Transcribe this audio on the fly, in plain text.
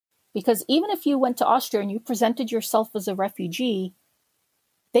Because even if you went to Austria and you presented yourself as a refugee,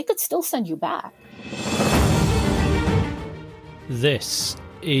 they could still send you back. This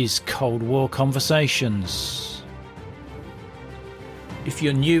is Cold War Conversations. If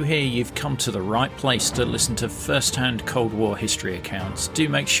you're new here, you've come to the right place to listen to first-hand Cold War history accounts. Do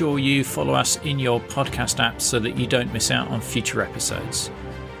make sure you follow us in your podcast app so that you don't miss out on future episodes.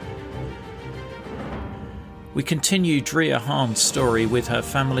 We continue Drea Hahn's story with her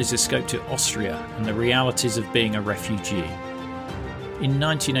family's escape to Austria and the realities of being a refugee. In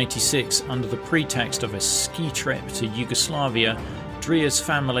 1986, under the pretext of a ski trip to Yugoslavia, Drea's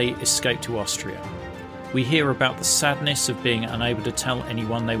family escaped to Austria. We hear about the sadness of being unable to tell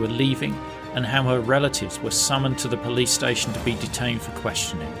anyone they were leaving and how her relatives were summoned to the police station to be detained for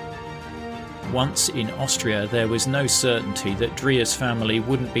questioning. Once in Austria, there was no certainty that Drea's family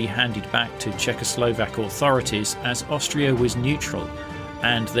wouldn't be handed back to Czechoslovak authorities, as Austria was neutral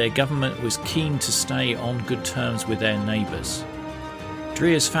and their government was keen to stay on good terms with their neighbours.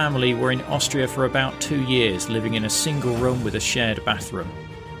 Drea's family were in Austria for about 2 years, living in a single room with a shared bathroom.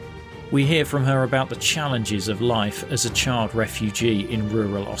 We hear from her about the challenges of life as a child refugee in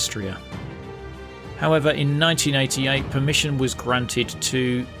rural Austria. However, in 1988, permission was granted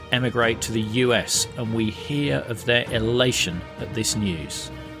to emigrate to the US, and we hear of their elation at this news.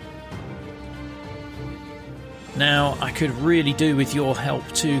 Now, I could really do with your help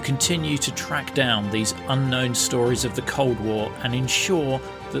to continue to track down these unknown stories of the Cold War and ensure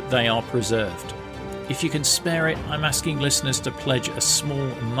that they are preserved. If you can spare it, I'm asking listeners to pledge a small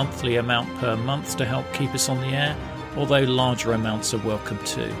monthly amount per month to help keep us on the air, although larger amounts are welcome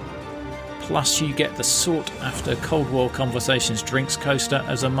too. Plus, you get the sought-after Cold War Conversations drinks coaster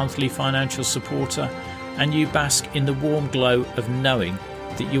as a monthly financial supporter, and you bask in the warm glow of knowing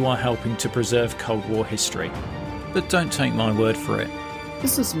that you are helping to preserve Cold War history. But don't take my word for it.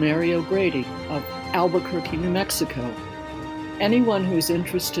 This is Mary O'Grady of Albuquerque, New Mexico. Anyone who's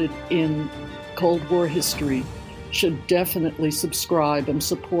interested in Cold War history should definitely subscribe and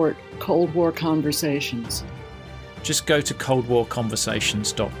support Cold War Conversations. Just go to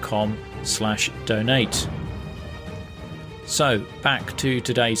coldwarconversations.com/donate. So, back to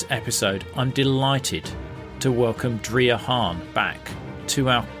today's episode. I'm delighted to welcome Drea Hahn back to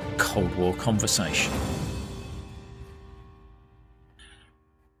our Cold War conversation.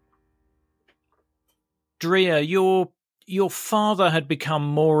 Drea, your father had become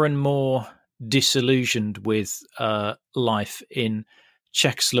more and more disillusioned with life in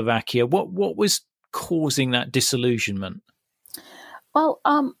Czechoslovakia. What was causing that disillusionment? Well,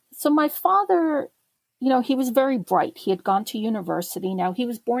 so my father, he was very bright. He had gone to university. Now, he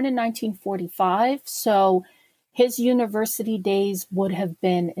was born in 1945, so his university days would have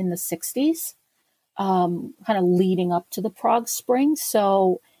been in the 60s, kind of leading up to the Prague Spring.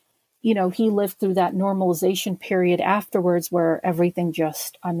 So, he lived through that normalization period afterwards where everything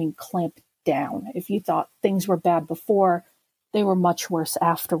just, clamped down. If you thought things were bad before, they were much worse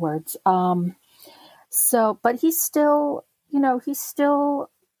afterwards. But he still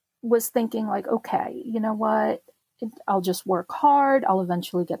was thinking like, okay, you know what? I'll just work hard. I'll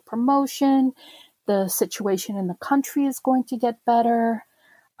eventually get promotion. The situation in the country is going to get better.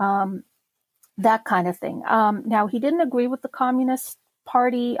 That kind of thing. Now, he didn't agree with the Communist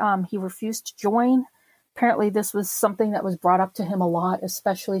Party. He refused to join. Apparently, this was something that was brought up to him a lot,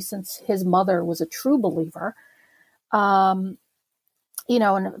 especially since his mother was a true believer. And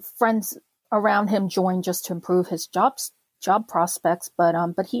friends around him joined just to improve his job prospects, but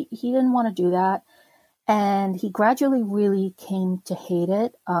he didn't want to do that, and he gradually really came to hate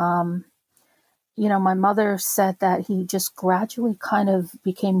it. My mother said that he just gradually kind of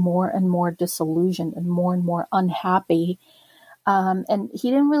became more and more disillusioned and more unhappy. And he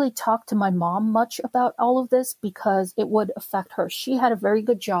didn't really talk to my mom much about all of this because it would affect her. She had a very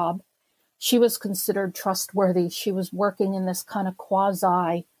good job. She was considered trustworthy. She was working in this kind of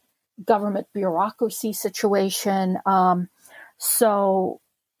quasi government bureaucracy situation. So,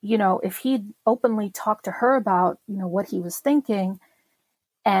 if he'd openly talked to her about, what he was thinking,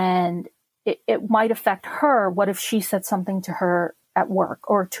 and it might affect her, what if she said something to her at work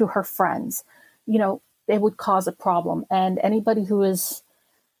or to her friends? It would cause a problem. And anybody who is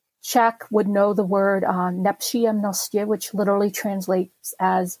Czech would know the word nepříjemnosti, which literally translates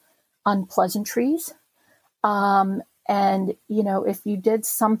as unpleasantries. And, if you did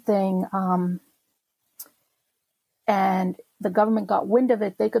something and the government got wind of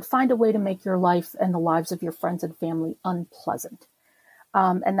it, they could find a way to make your life and the lives of your friends and family unpleasant.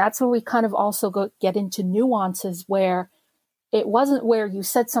 And that's where we kind of also get into nuances where it wasn't where you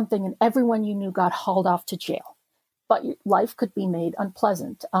said something and everyone you knew got hauled off to jail. but life could be made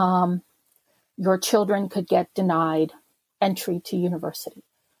unpleasant. Your children could get denied entry to university.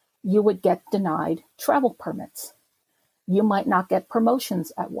 You would get denied travel permits. You might not get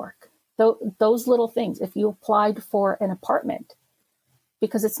promotions at work. Those little things. If you applied for an apartment,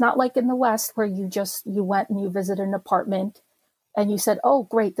 because it's not like in the West where you went and you visited an apartment and you said, oh,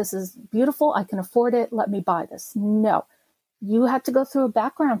 great, this is beautiful. I can afford it. Let me buy this. No, you had to go through a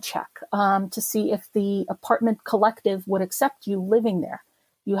background check to see if the apartment collective would accept you living there.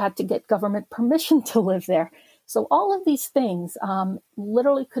 You had to get government permission to live there. So all of these things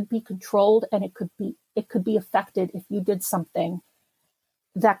literally could be controlled, and it could be affected if you did something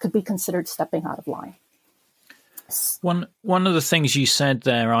that could be considered stepping out of line. One of the things you said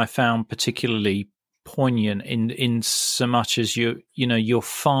there I found particularly poignant in so much as your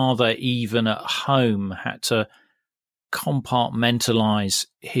father even at home had to compartmentalize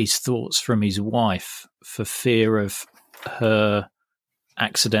his thoughts from his wife for fear of her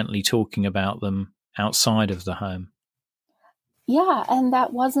accidentally talking about them outside of the home. Yeah, and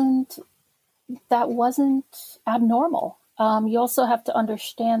that wasn't abnormal. You also have to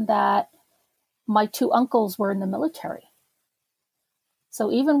understand that my two uncles were in the military.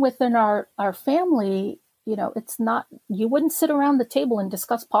 So even within our family, it's not, you wouldn't sit around the table and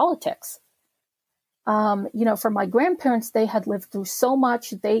discuss politics. For my grandparents, they had lived through so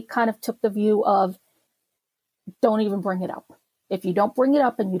much, they kind of took the view of, don't even bring it up. If you don't bring it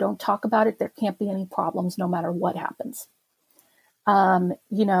up and you don't talk about it, there can't be any problems no matter what happens.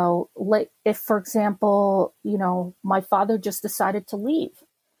 If, for example, my father just decided to leave,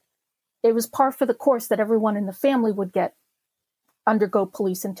 it was par for the course that everyone in the family would undergo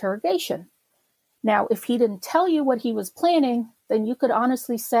police interrogation. Now, if he didn't tell you what he was planning, then you could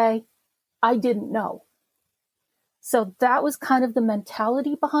honestly say, I didn't know. So that was kind of the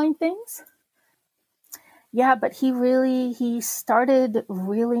mentality behind things. Yeah, but he started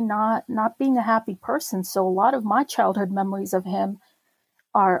really not being a happy person. So a lot of my childhood memories of him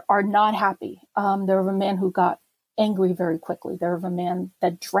are not happy. They're of a man who got angry very quickly. They're of a man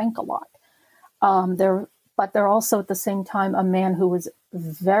that drank a lot. But they're also at the same time a man who was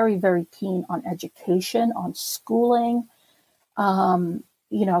very, very keen on education, on schooling. Allowing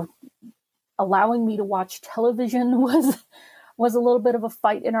me to watch television was a little bit of a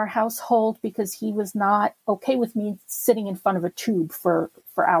fight in our household because he was not okay with me sitting in front of a tube for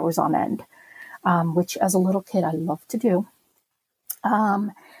hours on end, which as a little kid I loved to do.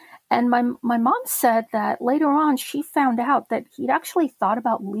 And my mom said that later on she found out that he'd actually thought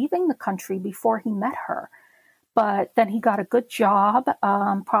about leaving the country before he met her. But then he got a good job,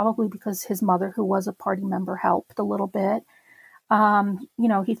 probably because his mother, who was a party member, helped a little bit.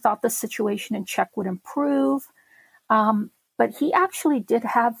 He thought the situation in Czech would improve. But he actually did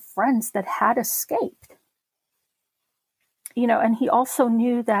have friends that had escaped. And he also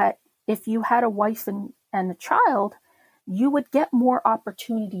knew that if you had a wife and a child, you would get more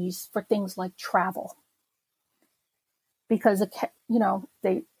opportunities for things like travel. Because,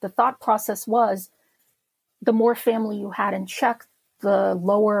 the thought process was the more family you had in Czech, the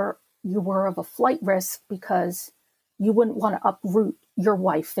lower you were of a flight risk because you wouldn't want to uproot your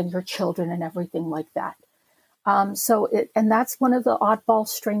wife and your children and everything like that. And that's one of the oddball,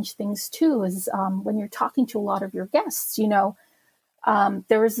 strange things too, is when you're talking to a lot of your guests,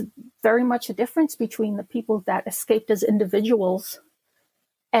 there is very much a difference between the people that escaped as individuals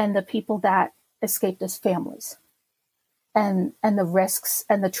and the people that escaped as families, and the risks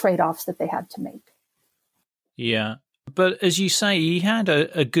and the trade-offs that they had to make. Yeah. But as you say, he had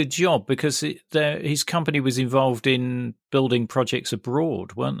a good job because his company was involved in building projects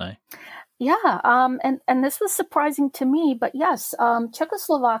abroad, weren't they? Yeah, and this was surprising to me, but yes,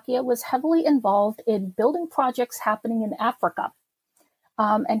 Czechoslovakia was heavily involved in building projects happening in Africa,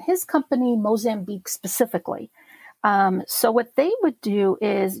 and his company, Mozambique specifically. So what they would do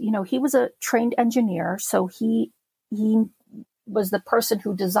is, he was a trained engineer, so he was the person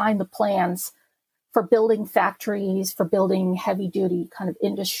who designed the plans for building factories, for building heavy-duty kind of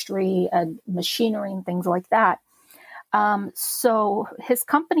industry and machinery and things like that. So his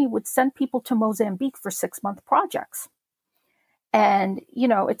company would send people to Mozambique for 6-month projects. And,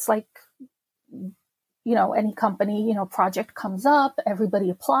 it's like, any company, project comes up, everybody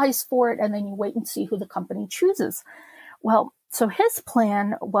applies for it, and then you wait and see who the company chooses. Well, so his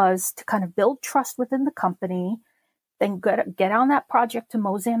plan was to kind of build trust within the company, then get on that project to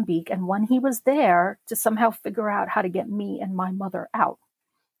Mozambique. And when he was there, to somehow figure out how to get me and my mother out.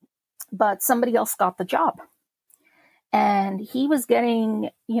 But somebody else got the job. And he was getting,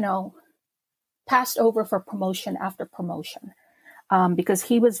 passed over for promotion after promotion because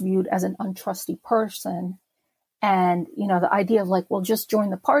he was viewed as an untrusty person. And, the idea of like, well, just join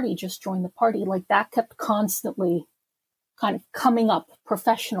the party, like that kept constantly kind of coming up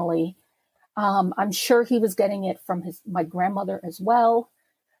professionally. I'm sure he was getting it from my grandmother as well.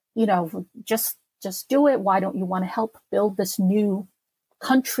 Just do it. Why don't you want to help build this new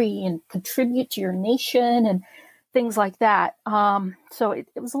country and contribute to your nation and things like that? So it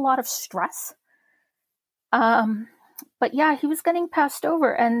was a lot of stress. But yeah, he was getting passed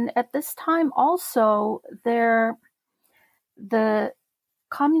over. And at this time also, the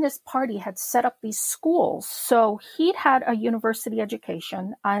Communist Party had set up these schools. So he'd had a university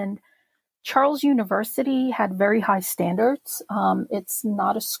education, and Charles University had very high standards. It's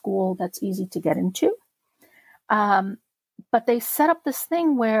not a school that's easy to get into. But they set up this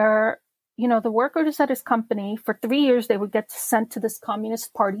thing where, the workers at his company, for 3 years, they would get sent to this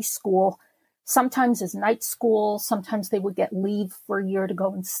Communist Party school, sometimes as night school, sometimes they would get leave for a year to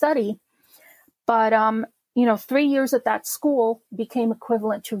go and study. But, 3 years at that school became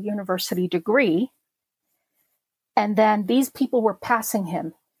equivalent to a university degree. And then these people were passing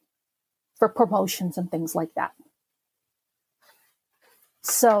him for promotions and things like that.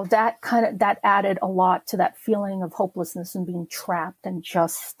 So that added a lot to that feeling of hopelessness and being trapped and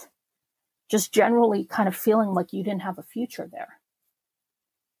just generally kind of feeling like you didn't have a future there.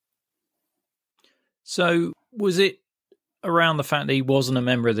 So was it around the fact that he wasn't a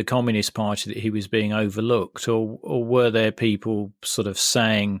member of the Communist Party that he was being overlooked, or were there people sort of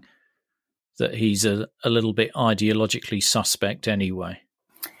saying that he's a little bit ideologically suspect anyway?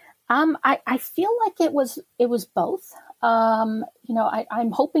 I feel like it was both. I'm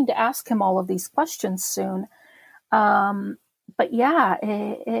hoping to ask him all of these questions soon. But yeah,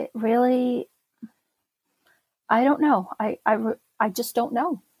 it really, I don't know. I just don't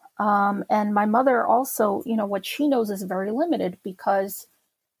know. And my mother also, what she knows is very limited, because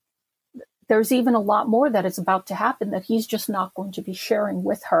there's even a lot more that is about to happen that he's just not going to be sharing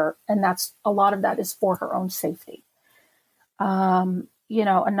with her. And a lot of that is for her own safety.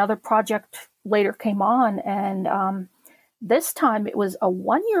 Another project later came on, and this time it was a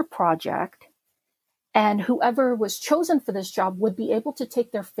 1-year project, and whoever was chosen for this job would be able to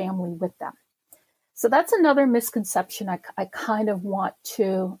take their family with them. So that's another misconception I kind of want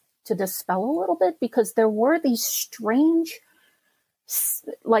to dispel a little bit, because there were these strange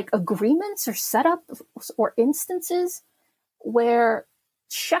like agreements or setups or instances where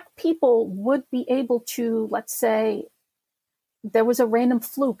Czech people would be able to, let's say, there was a random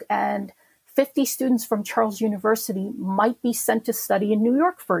fluke and 50 students from Charles University might be sent to study in New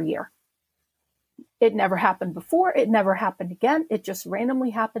York for a year. It never happened before. It never happened again. It just randomly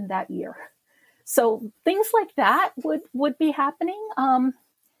happened that year. So things like that would be happening.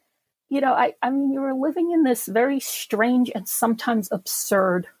 I mean, you were living in this very strange and sometimes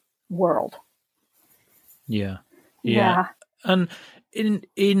absurd world. Yeah. And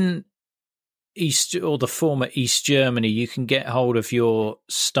in East, or the former East Germany, you can get hold of your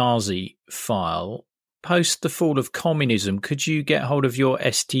Stasi file. Post the fall of communism, could you get hold of your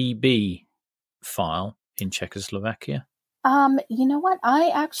STB file in Czechoslovakia? You know what? I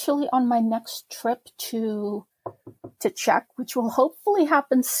actually, on my next trip to Czech, which will hopefully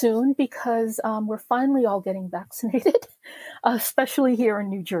happen soon, because we're finally all getting vaccinated, especially here in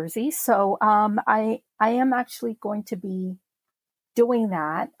New Jersey. So I am actually going to be doing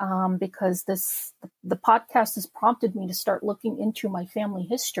that because the podcast has prompted me to start looking into my family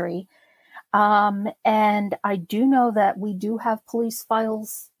history. And I do know that we do have police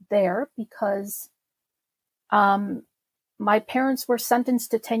files there, because my parents were sentenced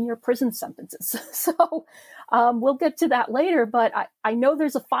to 10-year prison sentences. So we'll get to that later, but I know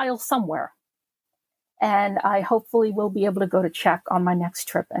there's a file somewhere. And I hopefully will be able to go to Czech on my next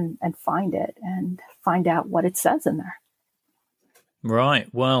trip and find it and find out what it says in there. Right.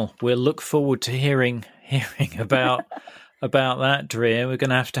 Well, we'll look forward to hearing about that, Drea. We're going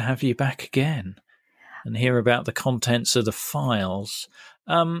to have you back again and hear about the contents of the files.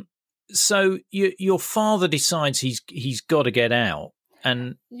 So your father decides he's got to get out,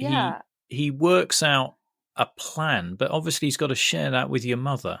 and he works out a plan, but obviously he's got to share that with your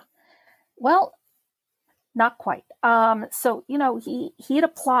mother. Well, not quite. So he had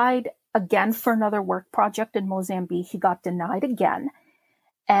applied again for another work project in Mozambique. He got denied again,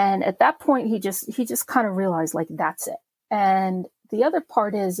 and at that point he just kind of realized, like, that's it. And the other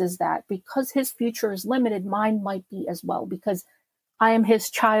part is that because his future is limited, mine might be as well, because I am his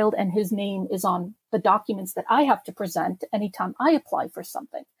child and his name is on the documents that I have to present anytime I apply for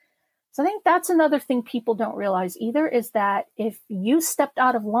something. So I think that's another thing people don't realize either, is that if you stepped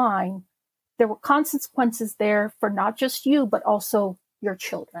out of line, there were consequences there for not just you, but also your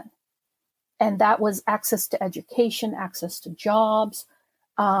children. And that was access to education, access to jobs,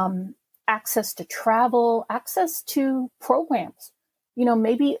 access to travel, access to programs. You know,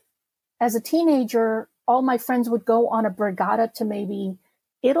 maybe as a teenager, all my friends would go on a brigada to maybe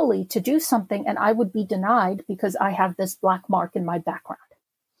Italy to do something, and I would be denied because I have this black mark in my background.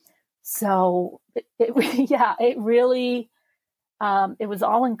 So it really, it was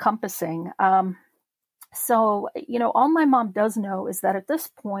all encompassing. So, you know, all my mom does know is that at this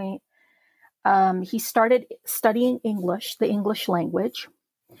point, he started studying English, the English language.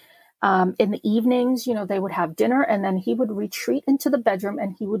 In the evenings, you know, they would have dinner, and then he would retreat into the bedroom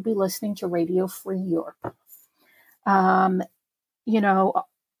and he would be listening to Radio Free Europe. You know,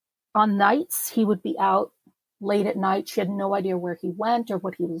 on nights, he would be out late at night. She had no idea where he went or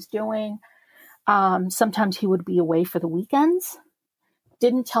what he was doing. Sometimes he would be away for the weekends.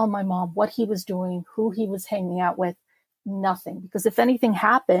 Didn't tell my mom what he was doing, who he was hanging out with, nothing. Because if anything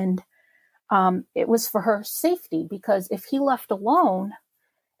happened, it was for her safety. Because if he left alone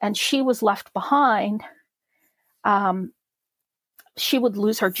and she was left behind, she would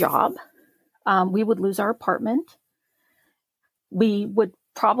lose her job. We would lose our apartment. We would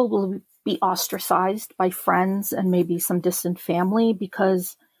probably be ostracized by friends and maybe some distant family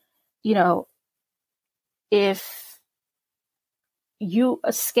because, you know, if you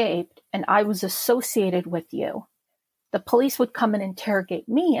escaped and I was associated with you, the police would come and interrogate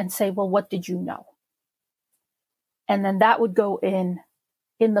me and say, well, what did you know? And then that would go in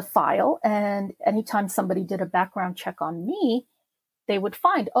the file. And anytime somebody did a background check on me, they would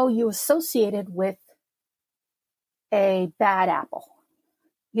find, oh, you associated with a bad apple.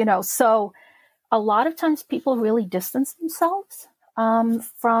 You know, so a lot of times people really distance themselves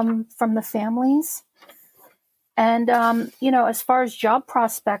from the families. And, you know, as far as job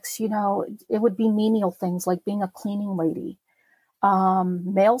prospects, you know, it would be menial things like being a cleaning lady,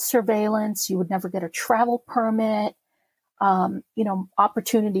 mail surveillance. You would never get a travel permit. You know,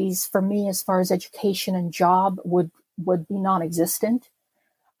 opportunities for me as far as education and job would be non-existent.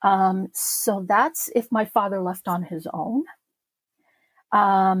 So that's if my father left on his own.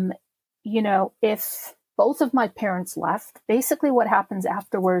 You know, if both of my parents left, basically what happens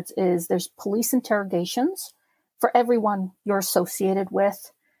afterwards is there's police interrogations for everyone you're associated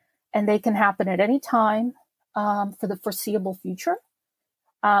with, and they can happen at any time for the foreseeable future.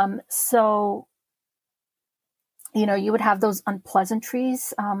 So, you know, you would have those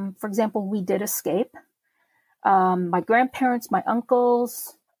unpleasantries. For example, we did escape. My grandparents, my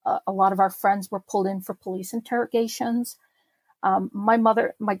uncles, a lot of our friends were pulled in for police interrogations. My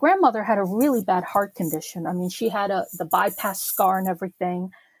grandmother had a really bad heart condition. I mean, she had the bypass scar and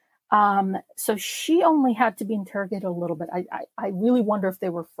everything. So she only had to be interrogated a little bit. I really wonder if they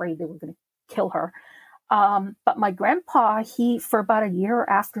were afraid they were going to kill her. But my grandpa, for about a year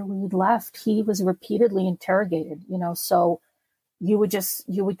after we'd left, he was repeatedly interrogated, you know, so you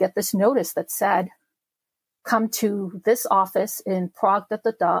would get this notice that said, come to this office in Prague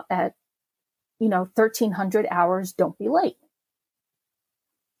at, you know, 1300 hours, don't be late.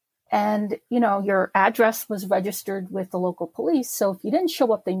 And, you know, your address was registered with the local police. So if you didn't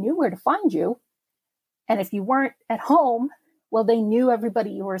show up, they knew where to find you. And if you weren't at home, well, they knew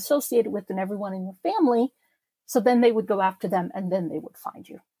everybody you were associated with and everyone in your family. So then they would go after them and then they would find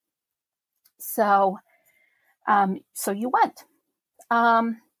you. So, so you went.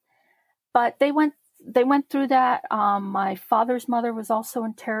 But they went through that. My father's mother was also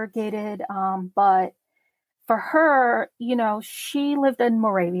interrogated. But for her, you know, she lived in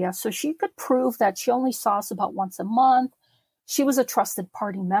Moravia, so she could prove that she only saw us about once a month. She was a trusted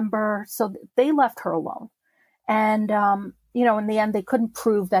party member, so they left her alone. And, you know, in the end, they couldn't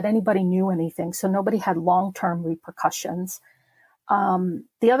prove that anybody knew anything, so nobody had long-term repercussions.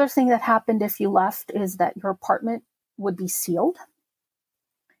 The other thing that happened if you left is that your apartment would be sealed.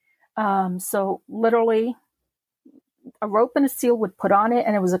 So literally, a rope and a seal would put on it,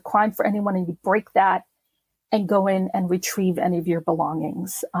 and it was a crime for anyone to break that and go in and retrieve any of your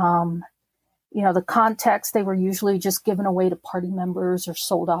belongings. You know, the context, they were usually just given away to party members or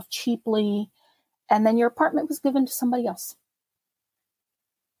sold off cheaply. And then your apartment was given to somebody else.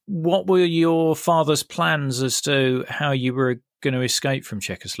 What were your father's plans as to how you were going to escape from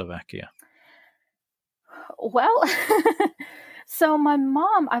Czechoslovakia? Well, so my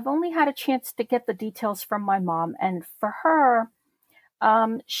mom, I've only had a chance to get the details from my mom. And for her,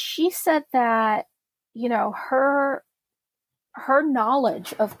 she said that, you know, her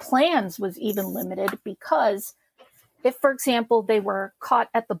knowledge of plans was even limited because if, for example, they were caught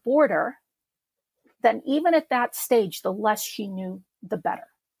at the border, then even at that stage, the less she knew, the better.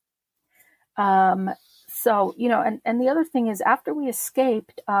 So, you know, and the other thing is after we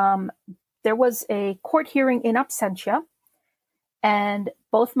escaped, there was a court hearing in absentia, and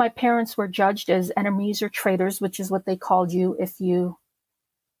both my parents were judged as enemies or traitors, which is what they called you if you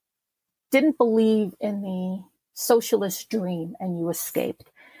didn't believe in the socialist dream and you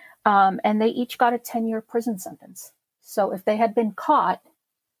escaped. And they each got a 10-year prison sentence. So if they had been caught,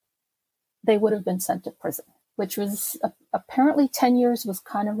 they would have been sent to prison, which was apparently 10 years was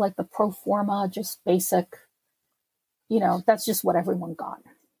kind of like the pro forma, just basic, that's just what everyone got.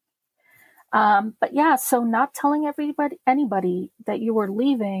 But yeah, so not telling anybody that you were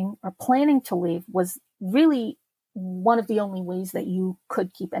leaving or planning to leave was really one of the only ways that you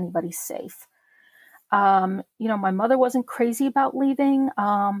could keep anybody safe. My mother wasn't crazy about leaving,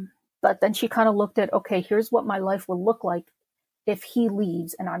 but then she kind of looked at, okay, here's what my life will look like if he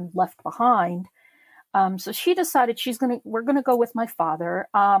leaves and I'm left behind. So she decided we're going to go with my father.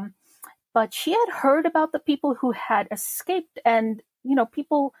 But she had heard about the people who had escaped and,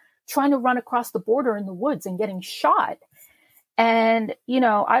 people trying to run across the border in the woods and getting shot. And,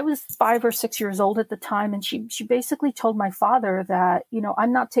 I was 5 or 6 years old at the time. And she basically told my father that,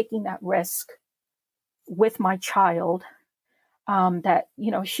 I'm not taking that risk with my child, that,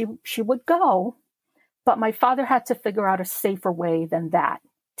 she would go. But my father had to figure out a safer way than that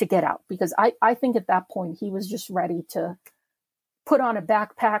to get out. Because I think at that point, he was just ready to put on a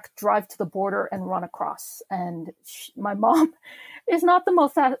backpack, drive to the border and run across. And my mom is not the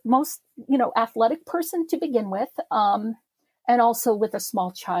most athletic person to begin with. And also with a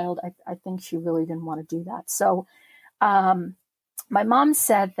small child, I think she really didn't want to do that. So my mom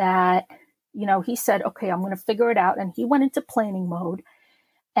said that, he said, okay, I'm going to figure it out. And he went into planning mode.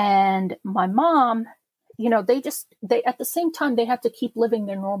 And my mom, they at the same time, they had to keep living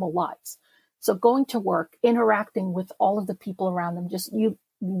their normal lives. So going to work, interacting with all of the people around them, just you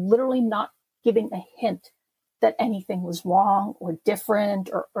literally not giving a hint that anything was wrong or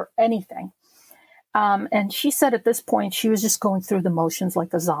different or anything. And she said at this point, she was just going through the motions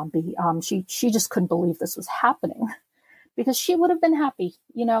like a zombie. She just couldn't believe this was happening because she would have been happy,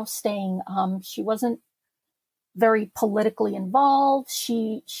 staying. She wasn't very politically involved.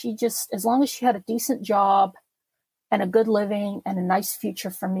 She just, as long as she had a decent job and a good living and a nice future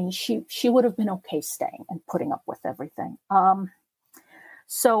for me, she would have been okay staying and putting up with everything.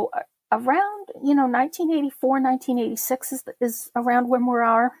 So around, 1984, 1986 is around when we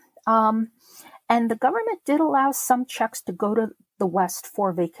are. And the government did allow some Czechs to go to the West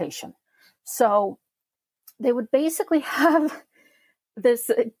for vacation. So they would basically have this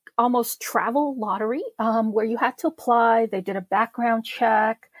almost travel lottery where you had to apply. They did a background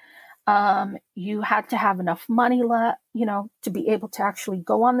check. You had to have enough money left, to be able to actually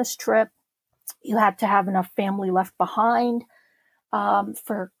go on this trip. You had to have enough family left behind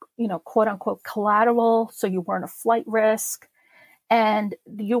for, quote unquote collateral. So you weren't a flight risk. And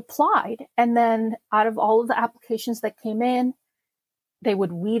you applied. And then out of all of the applications that came in, they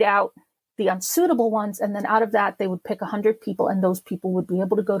would weed out the unsuitable ones. And then out of that, they would pick 100 people. And those people would be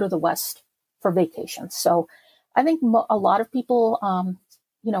able to go to the West for vacation. So I think a lot of people,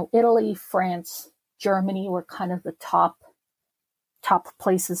 Italy, France, Germany were kind of the top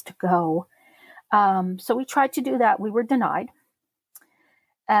places to go. So we tried to do that. We were denied.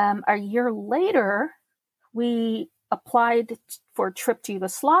 A year later, we applied for a trip to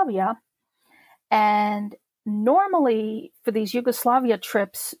Yugoslavia. And normally for these Yugoslavia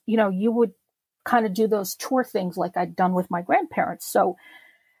trips, you would kind of do those tour things like I'd done with my grandparents. So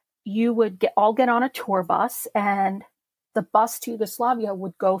you would all get on a tour bus and the bus to Yugoslavia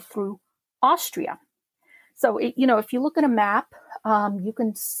would go through Austria. So, if you look at a map, you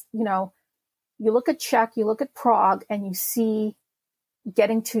can, you look at Czech, you look at Prague, and you see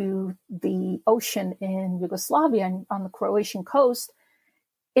getting to the ocean in Yugoslavia and on the Croatian coast,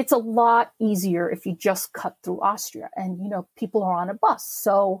 it's a lot easier if you just cut through Austria and, people are on a bus.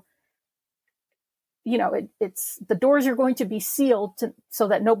 So, it's the doors are going to be sealed so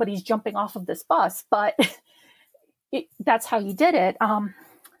that nobody's jumping off of this bus, but that's how you did it.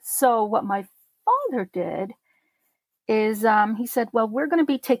 So what my father did is he said, well, we're going to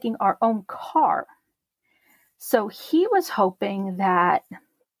be taking our own car. So he was hoping that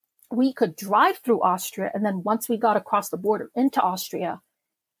we could drive through Austria. And then once we got across the border into Austria,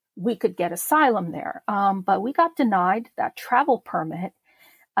 we could get asylum there. But we got denied that travel permit.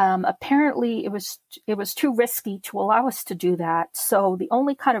 Apparently it was too risky to allow us to do that. So the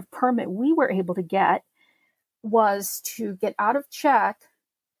only kind of permit we were able to get was to get out of Czech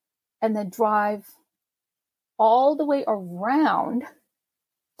and then drive all the way around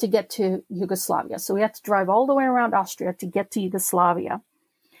to get to Yugoslavia. So we had to drive all the way around Austria to get to Yugoslavia.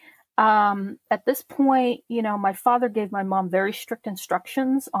 At this point, my father gave my mom very strict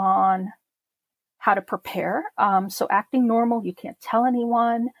instructions on how to prepare. So acting normal, you can't tell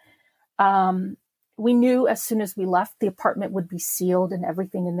anyone. We knew as soon as we left, the apartment would be sealed and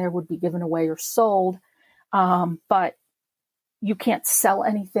everything in there would be given away or sold. But you can't sell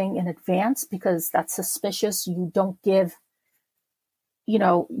anything in advance because that's suspicious. You don't give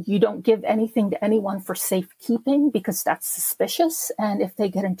anything to anyone for safekeeping because that's suspicious. And if they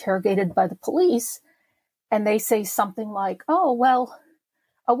get interrogated by the police and they say something like, oh, well,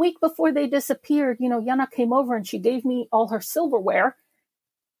 a week before they disappeared, Yana came over and she gave me all her silverware,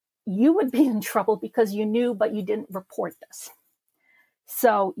 you would be in trouble because you knew, but you didn't report this.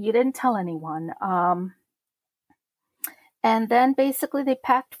 So you didn't tell anyone. And then basically they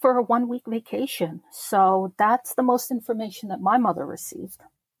packed for a 1-week vacation. So that's the most information that my mother received.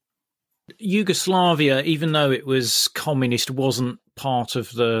 Yugoslavia, even though it was communist, wasn't part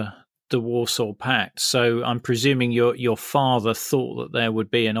of the Warsaw Pact. So I'm presuming your father thought that there would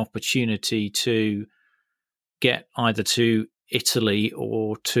be an opportunity to get either to Italy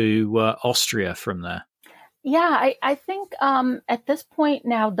or to Austria from there. Yeah, I think at this point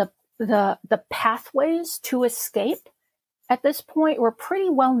now the pathways to escape at this point were pretty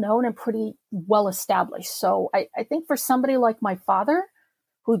well known and pretty well established. So I think for somebody like my father,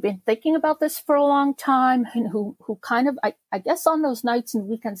 who'd been thinking about this for a long time and who kind of, I guess on those nights and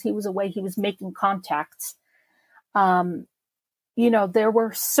weekends he was away, he was making contacts. There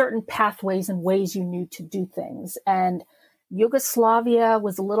were certain pathways and ways you knew to do things. And Yugoslavia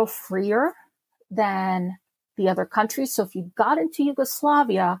was a little freer than the other countries. So if you got into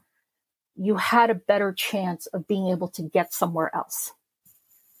Yugoslavia, you had a better chance of being able to get somewhere else.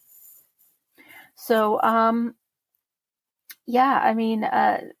 So,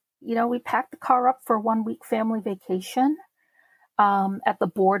 we packed the car up for a 1-week family vacation. At the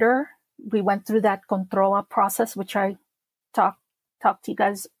border, we went through that controla process, which I talked to you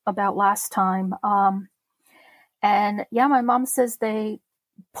guys about last time. My mom says they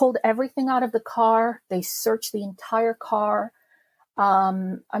pulled everything out of the car. They searched the entire car.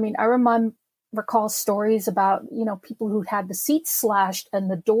 I recall stories about, people who had the seats slashed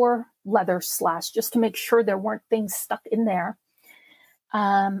and the door leather slashed just to make sure there weren't things stuck in there.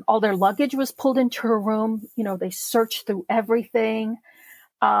 All their luggage was pulled into her room. They searched through everything.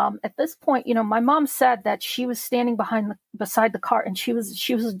 At this point, my mom said that she was standing beside the car and she was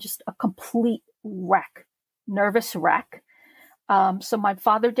just a complete wreck, nervous wreck. So my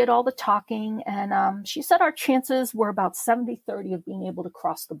father did all the talking and she said our chances were about 70-30 of being able to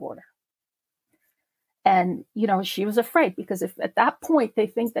cross the border. And, she was afraid because if at that point they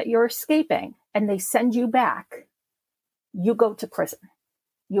think that you're escaping and they send you back, you go to prison.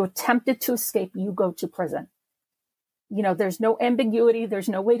 You attempted to escape, you go to prison. There's no ambiguity. There's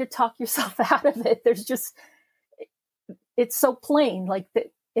no way to talk yourself out of it. It's so plain, like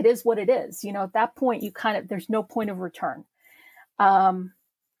it is what it is. At that point, there's no point of return.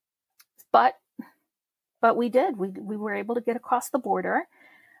 But we did. We were able to get across the border.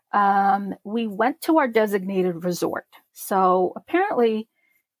 We went to our designated resort. So apparently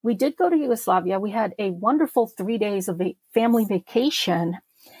we did go to Yugoslavia. We had a wonderful 3 days of a family vacation.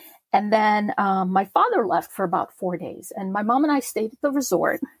 And then my father left for about 4 days. And my mom and I stayed at the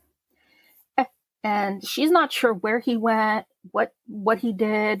resort. And she's not sure where he went, what he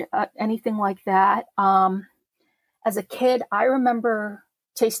did, anything like that. As a kid, I remember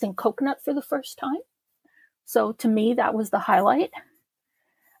tasting coconut for the first time. So to me, that was the highlight.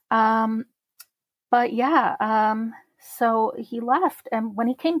 So he left. And when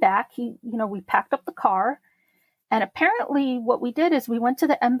he came back, we packed up the car. And apparently what we did is we went to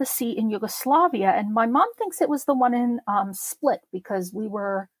the embassy in Yugoslavia. And my mom thinks it was the one in Split because we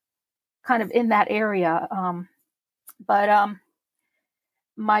were kind of in that area.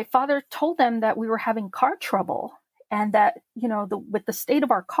 My father told them that we were having car trouble and that, with the state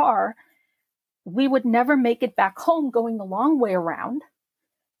of our car, we would never make it back home going the long way around.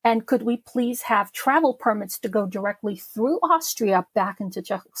 And could we please have travel permits to go directly through Austria back into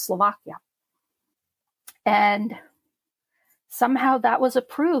Czechoslovakia? And somehow that was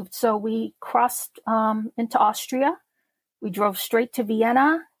approved. So we crossed into Austria. We drove straight to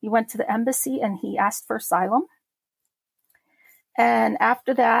Vienna. He went to the embassy and he asked for asylum. And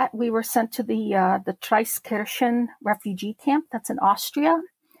after that, we were sent to the Traiskirchen refugee camp. That's in Austria.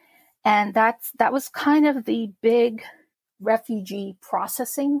 And that was kind of the big refugee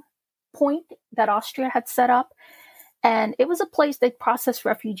processing point that Austria had set up. And it was a place they processed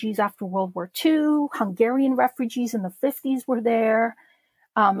refugees after World War II. Hungarian refugees in the 50s were there.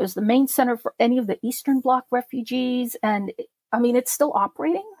 It was the main center for any of the Eastern Bloc refugees. And it's still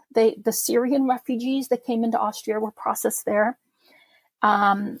operating. The Syrian refugees that came into Austria were processed there.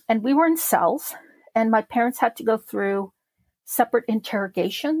 And we were in cells. and my parents had to go through separate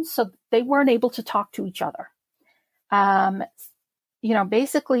interrogations, so they weren't able to talk to each other.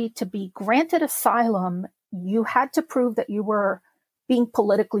 Basically, to be granted asylum, you had to prove that you were being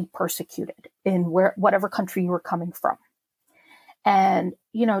politically persecuted in whatever country you were coming from. And,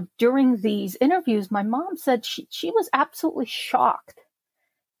 during these interviews, my mom said she was absolutely shocked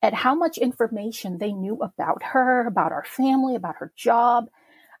at how much information they knew about her, about our family, about her job.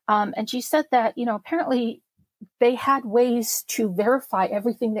 And she said that, apparently they had ways to verify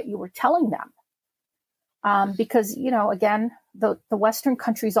everything that you were telling them. Because, again, the Western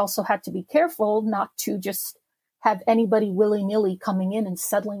countries also had to be careful not to just have anybody willy-nilly coming in and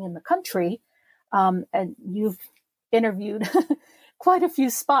settling in the country. And you've interviewed quite a few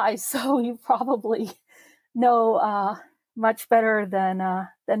spies, so you probably know much better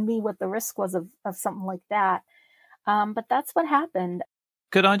than me what the risk was of something like that. But that's what happened.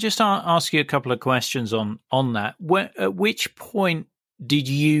 Could I just ask you a couple of questions on that? At which point did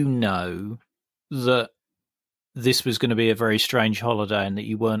you know that this was going to be a very strange holiday and that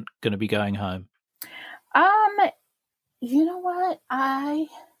you weren't going to be going home? You know what? I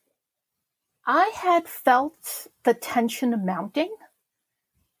had felt the tension mounting,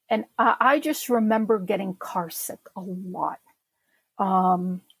 and I just remember getting car sick a lot.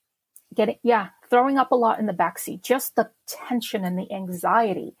 Throwing up a lot in the backseat, just the tension and the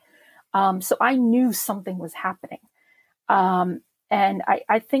anxiety. So I knew something was happening. And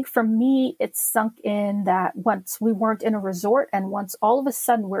I think for me, it sunk in that once we weren't in a resort, and once all of a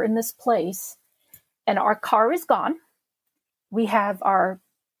sudden we're in this place and our car is gone, we have our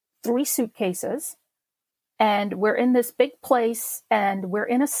 3 suitcases, and we're in this big place, and we're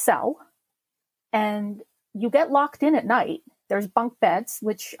in a cell, and you get locked in at night. There's bunk beds,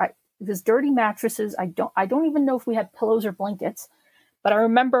 there's dirty mattresses. I don't even know if we had pillows or blankets, but I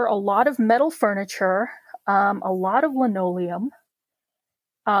remember a lot of metal furniture, a lot of linoleum,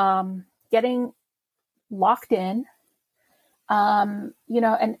 getting locked in, and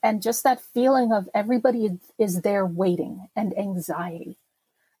just that feeling of everybody is there waiting, and anxiety.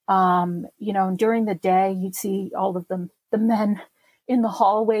 During the day, you'd see all of the men in the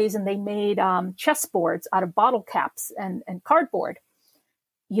hallways, and they made chessboards out of bottle caps and cardboard,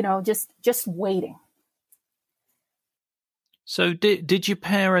 just waiting. So did your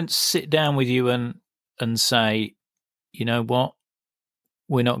parents sit down with you and say, you know what,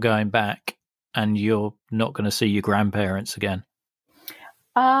 we're not going back and you're not going to see your grandparents again?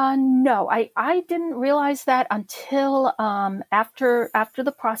 No, I didn't realize that until after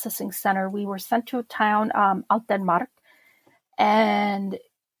the processing center. We were sent to a town, Altenmark, and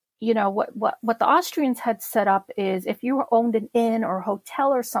what the Austrians had set up is if you owned an inn or a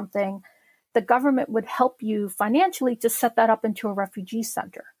hotel or something, the government would help you financially to set that up into a refugee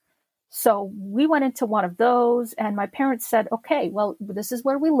center. So we went into one of those, and my parents said, okay, well, this is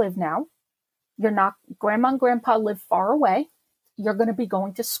where we live now. Grandma and grandpa live far away. You're going to be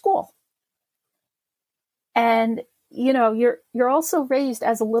going to school. And, you're also raised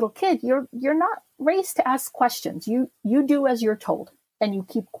as a little kid. You're not raised to ask questions. You do as you're told, and you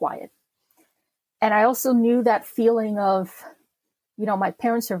keep quiet. And I also knew that feeling of, my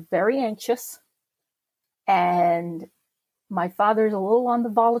parents are very anxious, and my father's a little on the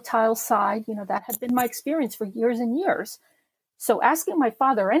volatile side. That had been my experience for years and years. So asking my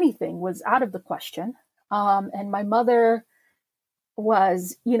father anything was out of the question. And my mother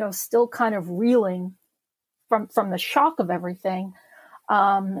was, still kind of reeling from the shock of everything.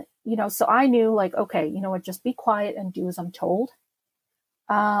 So I knew, like, okay, just be quiet and do as I'm told.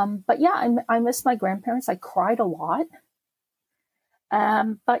 But yeah, I miss my grandparents. I cried a lot.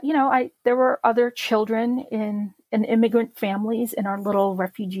 But there were other children in immigrant families in our little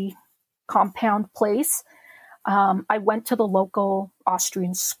refugee compound place. I went to the local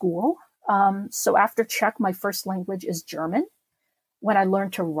Austrian school. So after Czech, my first language is German. When I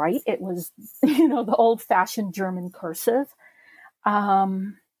learned to write, it was, the old-fashioned German cursive.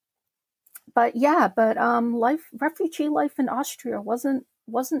 Refugee life in Austria wasn't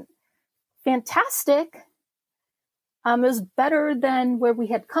fantastic. It was better than where we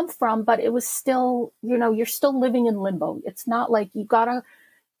had come from, but it was still, you're still living in limbo. It's not like you gotta,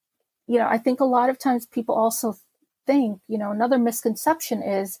 I think a lot of times people also think, another misconception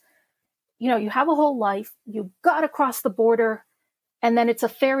is, you have a whole life, you gotta cross the border, and then it's a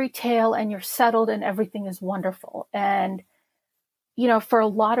fairy tale and you're settled and everything is wonderful. And, for a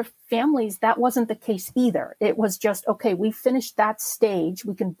lot of families, that wasn't the case either. It was just, okay, we finished that stage.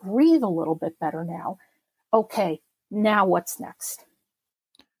 We can breathe a little bit better now. Okay, now what's next?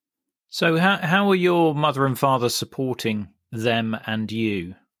 So how are your mother and father supporting them and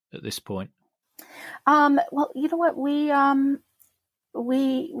you at this point? Well, you know what?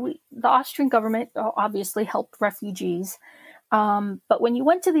 The Austrian government obviously helped refugees. But when you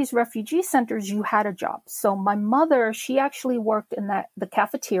went to these refugee centers, you had a job. So my mother, she actually worked in the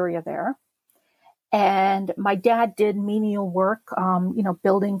cafeteria there. And my dad did menial work,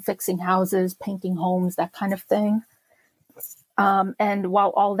 building, fixing houses, painting homes, that kind of thing. And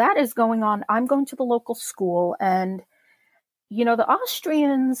while all that is going on, I'm going to the local school. And, the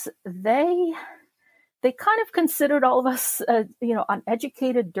Austrians, they kind of considered all of us,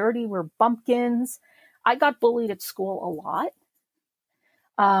 uneducated, dirty. We're bumpkins. I got bullied at school a lot.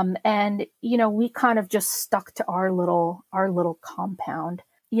 And we kind of just stuck to our little compound.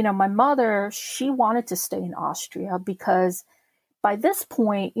 My mother, she wanted to stay in Austria because by this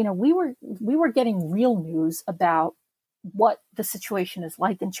point, we were getting real news about what the situation is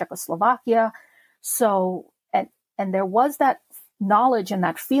like in Czechoslovakia. So, and there was that knowledge and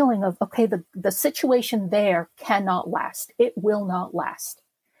that feeling of, okay, the situation there cannot last. It will not last.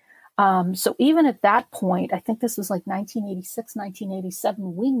 So even at that point, I think this was like 1986,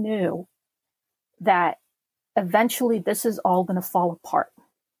 1987, we knew that eventually this is all going to fall apart.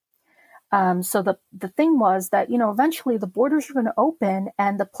 So the thing was that, eventually the borders were going to open,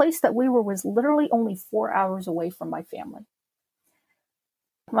 and the place that we were was literally only 4 hours away from my family.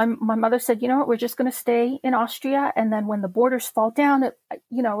 My mother said, we're just going to stay in Austria. And then when the borders fall down, at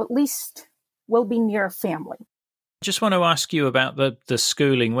least we'll be near family. Just want to ask you about the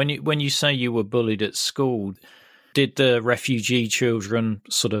schooling. When you say you were bullied at school, did the refugee children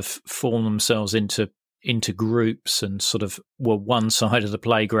sort of form themselves into groups and sort of were one side of the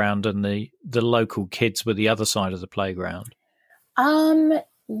playground and the local kids were the other side of the playground? You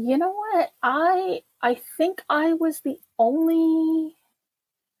know what? I think I was the only.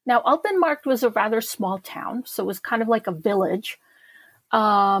 Now, Alpenmarkt was a rather small town, so it was kind of like a village.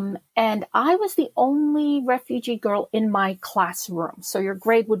 And I was the only refugee girl in my classroom. So your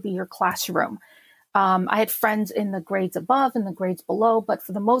grade would be your classroom. I had friends in the grades above and the grades below, but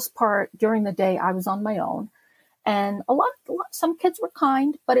for the most part, during the day, I was on my own. And some kids were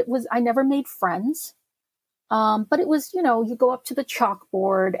kind, but I never made friends. But it was, you go up to the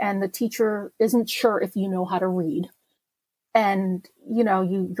chalkboard and the teacher isn't sure if you know how to read. And,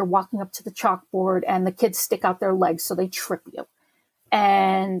 you're walking up to the chalkboard and the kids stick out their legs, so they trip you.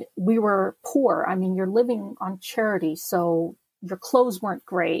 And we were poor. I mean, you're living on charity, so your clothes weren't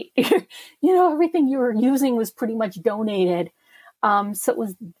great. Everything you were using was pretty much donated. So it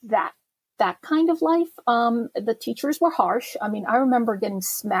was that kind of life. The teachers were harsh. I mean, I remember getting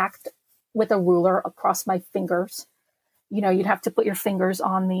smacked with a ruler across my fingers. You'd have to put your fingers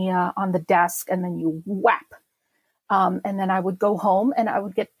on the desk and then you whap. And then I would go home and I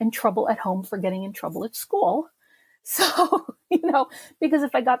would get in trouble at home for getting in trouble at school. So, because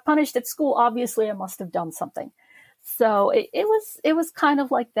if I got punished at school, obviously I must have done something. So it was kind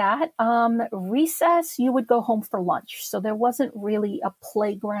of like that. Recess, you would go home for lunch. So there wasn't really a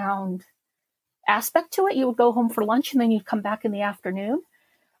playground aspect to it. You would go home for lunch and then you'd come back in the afternoon.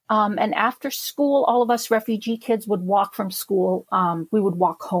 And after school, all of us refugee kids would walk from school. We would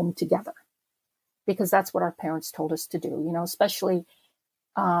walk home together because that's what our parents told us to do, especially,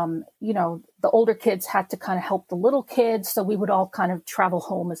 the older kids had to kind of help the little kids. So we would all kind of travel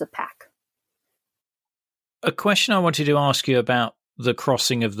home as a pack. A question I wanted to ask you about the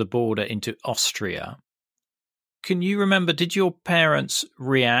crossing of the border into Austria. Can you remember, did your parents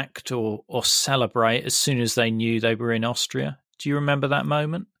react or celebrate as soon as they knew they were in Austria? Do you remember that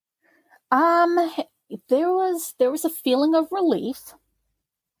moment? There was a feeling of relief,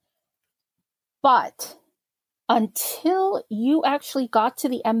 but until you actually got to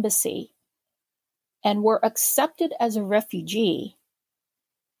the embassy and were accepted as a refugee,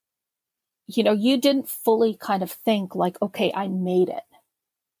 you didn't fully kind of think like, okay, I made it.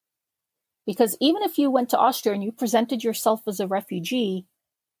 Because even if you went to Austria and you presented yourself as a refugee,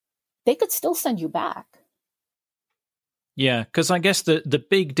 they could still send you back. Yeah, because I guess the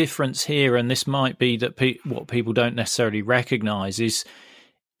big difference here, and this might be that what people don't necessarily recognise, is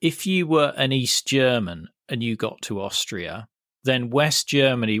if you were an East German and you got to Austria, then West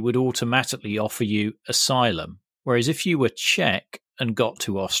Germany would automatically offer you asylum. Whereas if you were Czech and got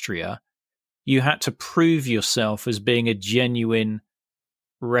to Austria, you had to prove yourself as being a genuine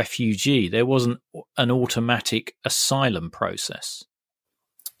refugee. There wasn't an automatic asylum process.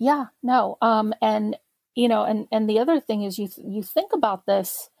 Yeah, no. And the other thing is you think about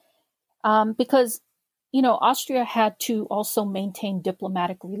this because, Austria had to also maintain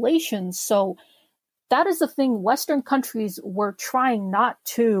diplomatic relations. So that is the thing. Western countries were trying not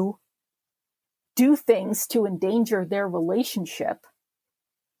to do things to endanger their relationship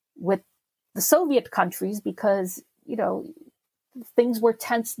with the Soviet countries because, things were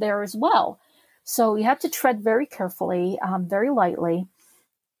tense there as well. So you had to tread very carefully, very lightly.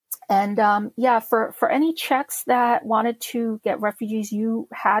 And for any Czechs that wanted to get refugees, you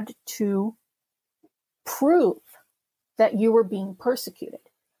had to prove that you were being persecuted.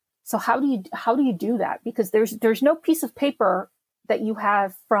 So how do you do that? Because there's no piece of paper that you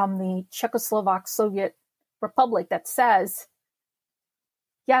have from the Czechoslovak Soviet Republic that says,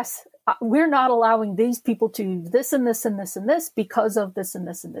 yes, we're not allowing these people to do this and this and this and this because of this and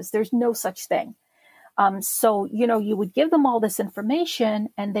this and this. There's no such thing. So you would give them all this information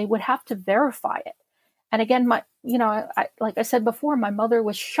and they would have to verify it. And again, like I said before, my mother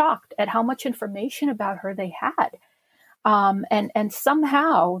was shocked at how much information about her they had. And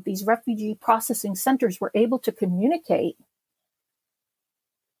somehow these refugee processing centers were able to communicate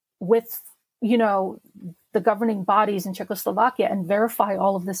with, the governing bodies in Czechoslovakia and verify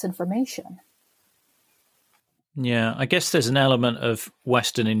all of this information. Yeah, I guess there's an element of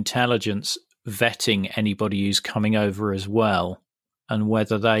Western intelligence vetting anybody who's coming over as well, and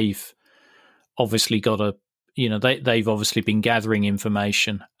whether they've obviously got they've obviously been gathering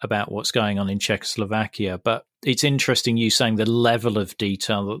information about what's going on in Czechoslovakia. But it's interesting you saying the level of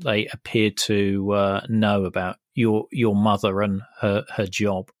detail that they appear to know about your mother and her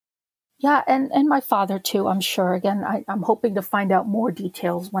job. Yeah, and my father too, I'm sure. Again, I'm hoping to find out more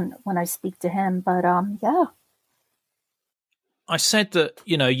details when I speak to him. But yeah. I said that,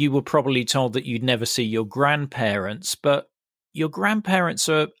 you were probably told that you'd never see your grandparents, but your grandparents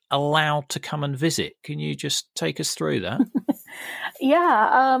are allowed to come and visit. Can you just take us through that?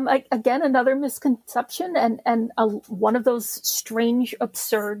 Yeah. Again, another misconception and one of those strange,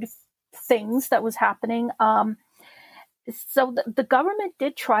 absurd things that was happening. So the government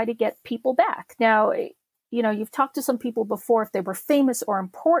did try to get people back. Now, you've talked to some people before, if they were famous or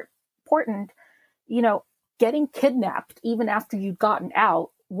important, getting kidnapped even after you'd gotten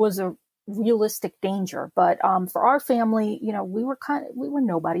out was a realistic danger. But for our family, we were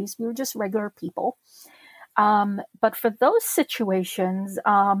nobodies. We were just regular people. But for those situations,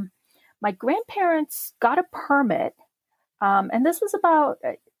 my grandparents got a permit. And this was about,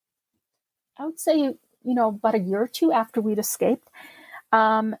 I would say, about a year or two after we'd escaped,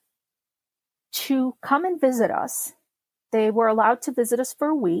 to come and visit us. They were allowed to visit us for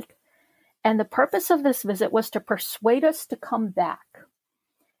a week. And the purpose of this visit was to persuade us to come back.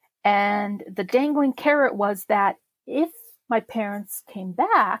 And the dangling carrot was that if my parents came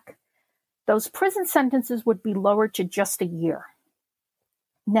back, those prison sentences would be lowered to just a year.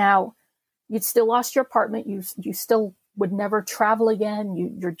 Now, you'd still lost your apartment. You still would never travel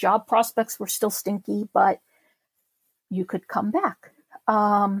again. Your job prospects were still stinky, but you could come back.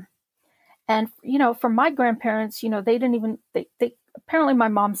 And, for my grandparents, they didn't even, they apparently my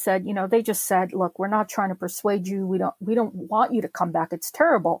mom said, they just said, look, we're not trying to persuade you. We don't want you to come back. It's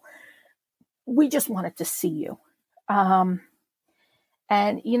terrible. We just wanted to see you. And,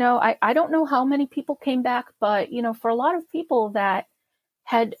 I don't know how many people came back, but, for a lot of people that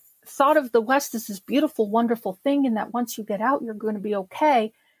had thought of the West as this beautiful, wonderful thing, and that once you get out, you're going to be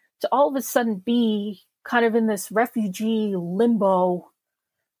okay, to all of a sudden be kind of in this refugee limbo,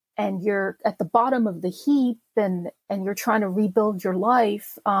 and you're at the bottom of the heap and you're trying to rebuild your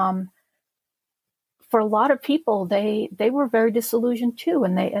life. For a lot of people, they were very disillusioned too.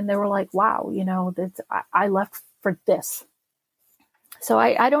 And they were like, wow, I left for this. So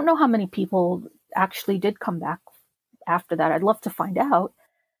I don't know how many people actually did come back after that. I'd love to find out.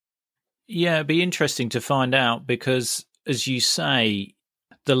 Yeah, it'd be interesting to find out because, as you say,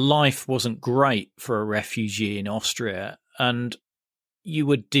 the life wasn't great for a refugee in Austria, and you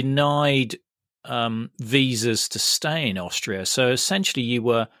were denied visas to stay in Austria. So essentially you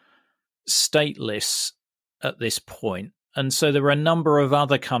were stateless at this point. And so there were a number of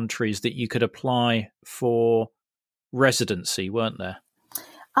other countries that you could apply for residency, weren't there?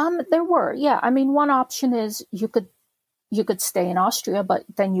 There were, yeah. I mean, one option is you could stay in Austria, but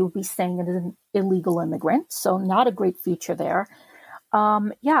then you would be staying as an illegal immigrant. So not a great future there.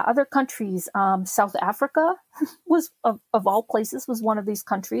 Other countries, South Africa was, of all places, was one of these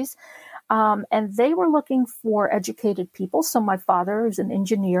countries. And they were looking for educated people. So my father is an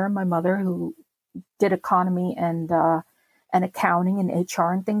engineer, my mother who did economy and accounting and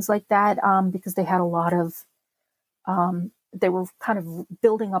HR and things like that, because they had a lot of, they were kind of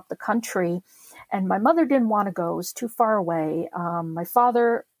building up the country. And my mother didn't want to go. It was too far away. My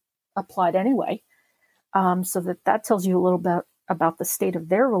father applied anyway. So that tells you a little bit about the state of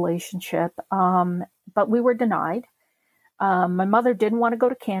their relationship. But we were denied. My mother didn't want to go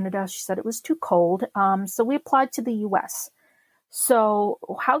to Canada. She said it was too cold. So we applied to the U.S. So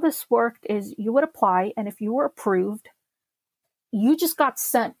how this worked is you would apply, and if you were approved, you just got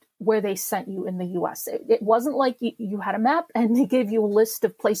sent where they sent you in the US. It wasn't like you had a map and they gave you a list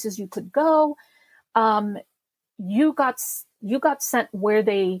of places you could go. You got sent where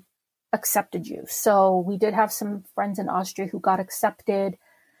they accepted you. So we did have some friends in Austria who got accepted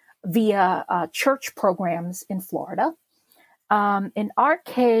via church programs in Florida. In our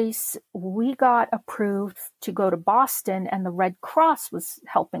case, we got approved to go to Boston, and the Red Cross was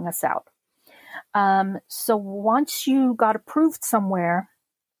helping us out. So once you got approved somewhere,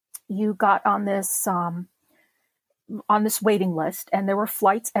 you got on this waiting list, and there were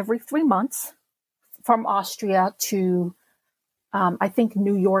flights every 3 months from Austria to, I think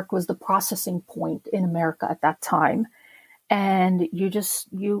New York was the processing point in America at that time. And you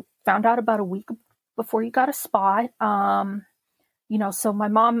found out about a week before you got a spot. So my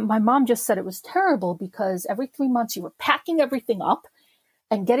mom just said it was terrible because every 3 months you were packing everything up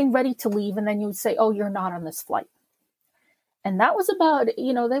and getting ready to leave. And then you would say, oh, you're not on this flight. And that was about,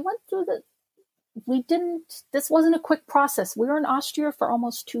 they went through this wasn't a quick process. We were in Austria for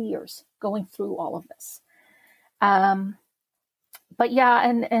almost 2 years going through all of this. But yeah,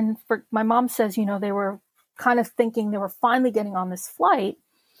 and for my mom says, they were kind of thinking they were finally getting on this flight.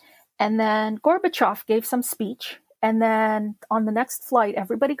 And then Gorbachev gave some speech. And then on the next flight,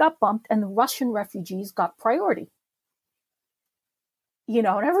 everybody got bumped and the Russian refugees got priority. And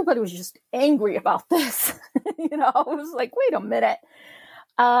everybody was just angry about this. It was like, wait a minute.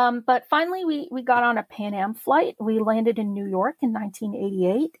 But finally, we got on a Pan Am flight. We landed in New York in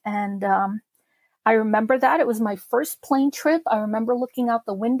 1988. And I remember that. It was my first plane trip. I remember looking out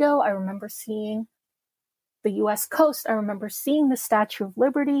the window. I remember seeing the U.S. coast. I remember seeing the Statue of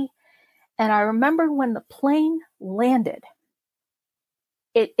Liberty. And I remember when the plane landed,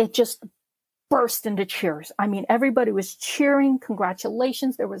 it just burst into cheers. I mean, everybody was cheering.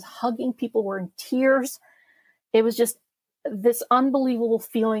 Congratulations. There was hugging. People were in tears. It was just this unbelievable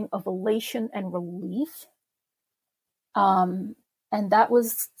feeling of elation and relief. And that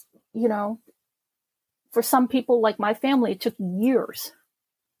was, for some people like my family, it took years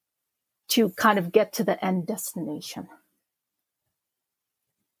to kind of get to the end destination.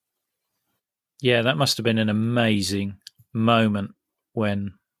 Yeah, that must have been an amazing moment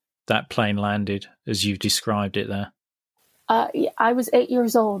when that plane landed, as you've described it there. I was 8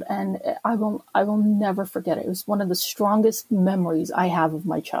 years old, and I will never forget it. It was one of the strongest memories I have of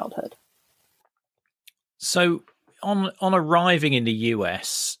my childhood. So, on arriving in the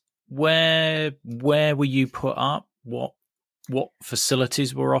US, where were you put up? What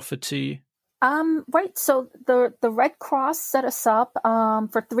facilities were offered to you? Right. So the Red Cross set us up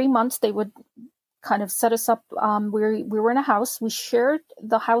for 3 months. They would kind of set us up. We were in a house. We shared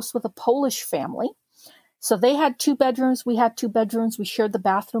the house with a Polish family. So they had 2 bedrooms. We had 2 bedrooms. We shared the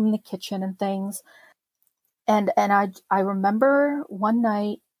bathroom and the kitchen and things. And I remember one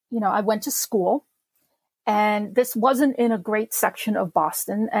night, I went to school, and this wasn't in a great section of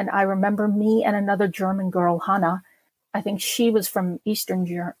Boston. And I remember me and another German girl, Hannah. I think she was from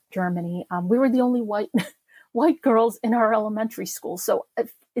Eastern Germany. We were the only white girls in our elementary school. So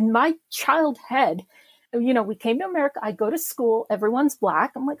in my child head, we came to America. I go to school. Everyone's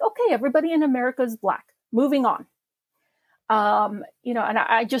black. I'm like, okay, everybody in America is black. Moving on. And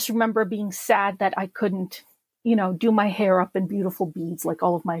I just remember being sad that I couldn't, do my hair up in beautiful beads like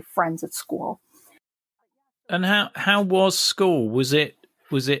all of my friends at school. And how was school? Were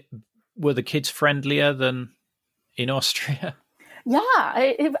the kids friendlier than in Austria?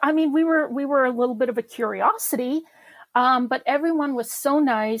 Yeah, we were a little bit of a curiosity, but everyone was so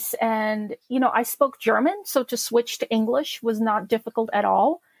nice. And, I spoke German, so to switch to English was not difficult at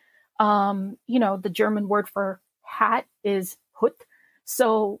all. The German word for hat is Hut.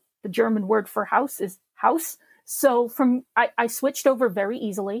 So the German word for house is Haus. So I switched over very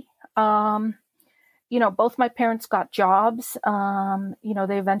easily. Both my parents got jobs.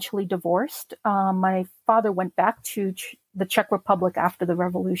 They eventually divorced. My father went back to the Czech Republic after the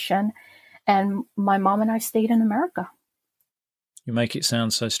revolution, and my mom and I stayed in America. You make it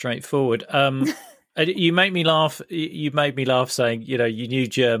sound so straightforward. You make me laugh. You made me laugh saying, you knew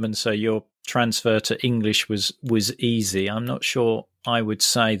German, so your transfer to English was easy. I'm not sure I would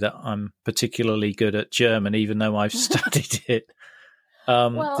say that I'm particularly good at German, even though I've studied it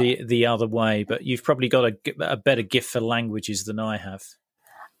the other way. But you've probably got a better gift for languages than I have.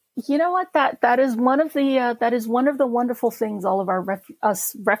 You know what? That is one of the wonderful things all of our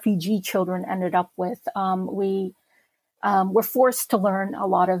us refugee children ended up with. We were forced to learn a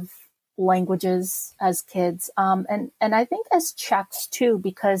lot of languages as kids, and I think as Czechs too,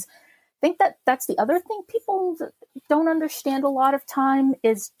 because think that that's the other thing people don't understand a lot of time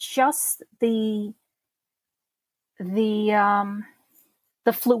is just the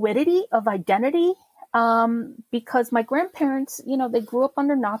fluidity of identity. Because my grandparents, they grew up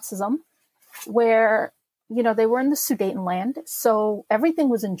under Nazism, where, they were in the Sudetenland. So everything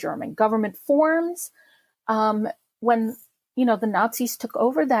was in German. Government forms. When, the Nazis took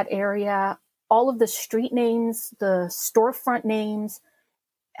over that area, all of the street names, the storefront names,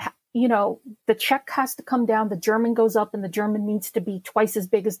 the Czech has to come down, the German goes up, and the German needs to be twice as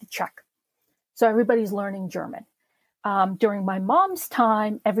big as the Czech. So everybody's learning German. During my mom's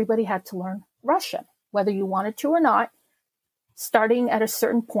time, everybody had to learn Russian, whether you wanted to or not. Starting at a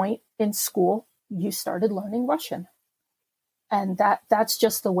certain point in school, you started learning Russian. And that's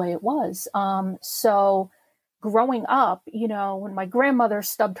just the way it was. So growing up, when my grandmother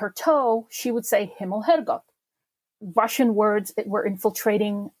stubbed her toe, she would say Himmel Herrgott. Russian words were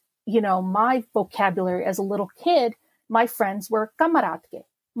infiltrating, my vocabulary as a little kid. My friends were kamaradke,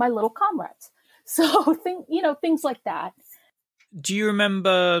 my little comrades. So things like that. Do you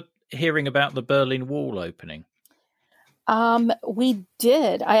remember hearing about the Berlin Wall opening? We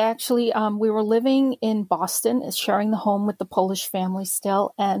did. I actually, we were living in Boston, sharing the home with the Polish family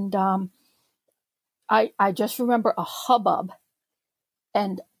still. And I just remember a hubbub,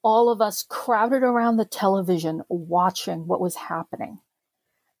 and all of us crowded around the television watching what was happening.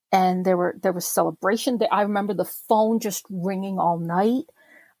 And there was celebration. I remember the phone just ringing all night.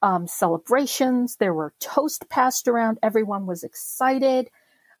 Celebrations. There were toast passed around. Everyone was excited.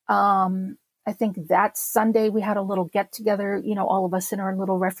 I think that Sunday we had a little get together, all of us in our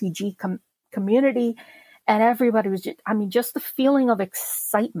little refugee community, and everybody was just the feeling of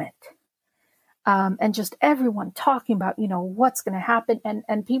excitement. And just everyone talking about, what's going to happen.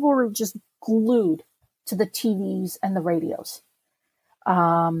 And people were just glued to the TVs and the radios.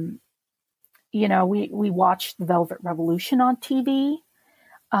 We watched the Velvet Revolution on TV.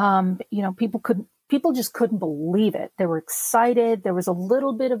 People just couldn't believe it. They were excited. There was a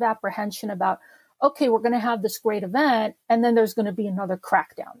little bit of apprehension about, okay, we're going to have this great event, and then there's going to be another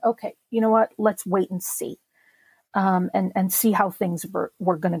crackdown. Okay, you know what? Let's wait and see, and see how things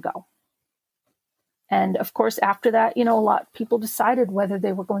were going to go. And of course, after that, a lot of people decided whether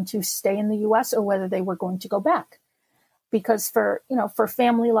they were going to stay in the U.S. or whether they were going to go back. Because for a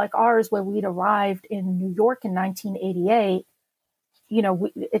family like ours, where we'd arrived in New York in 1988,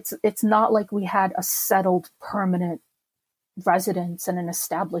 it's not like we had a settled permanent residence and an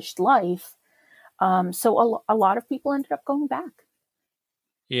established life. So a lot of people ended up going back.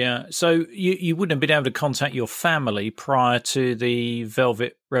 Yeah. So you wouldn't have been able to contact your family prior to the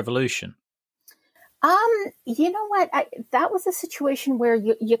Velvet Revolution? You know what? That was a situation where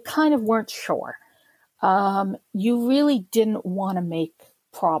you kind of weren't sure. You really didn't want to make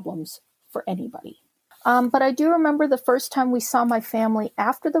problems for anybody. But I do remember the first time we saw my family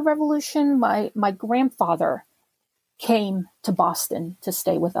after the revolution. My grandfather came to Boston to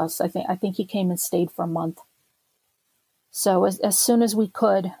stay with us. I think he came and stayed for a month. So as soon as we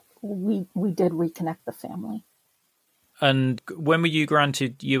could, we did reconnect the family. And when were you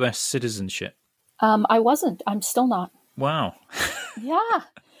granted U.S. citizenship? I wasn't. I'm still not. Wow. Yeah.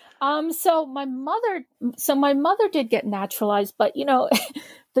 So my mother did get naturalized, but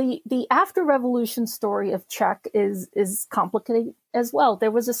the after revolution story of Czech is complicated as well. There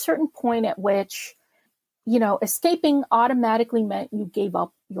was a certain point at which, escaping automatically meant you gave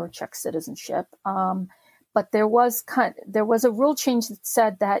up your Czech citizenship. But there was a rule change that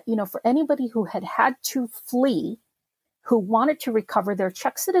said that, for anybody who had to flee, who wanted to recover their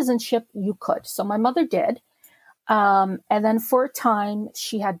Czech citizenship, you could. So my mother did. And then for a time,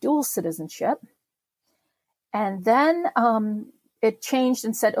 she had dual citizenship. And then it changed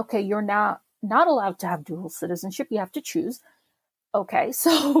and said, okay, you're not allowed to have dual citizenship. You have to choose. Okay,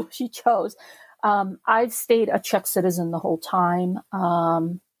 so she chose. I've stayed a Czech citizen the whole time,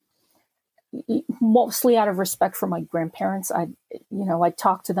 mostly out of respect for my grandparents. I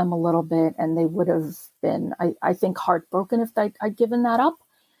talked to them a little bit, and they would have been, I think, heartbroken if I'd given that up.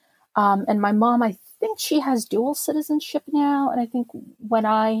 And my mom, I think she has dual citizenship now. And I think when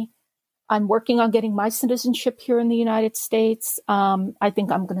I'm working on getting my citizenship here in the United States, I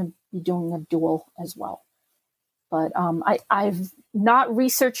think I'm going to be doing a dual as well. But I've not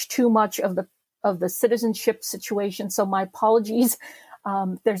researched too much of the citizenship situation. So my apologies.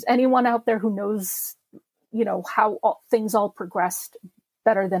 If there's anyone out there who knows, how things all progressed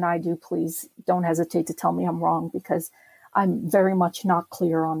better than I do, please don't hesitate to tell me I'm wrong, because I'm very much not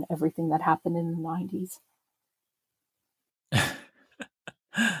clear on everything that happened in the 90s.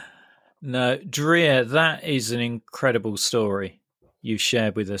 No, Drea, that is an incredible story. you've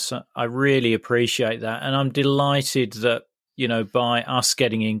shared with us. I really appreciate that. And I'm delighted that, you know, by us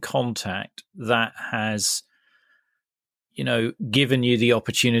getting in contact, that has, you know, given you the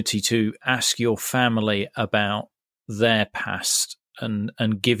opportunity to ask your family about their past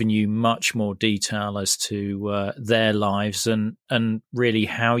and given you much more detail as to their lives and really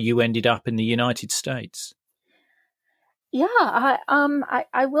how you ended up in the United States. Yeah,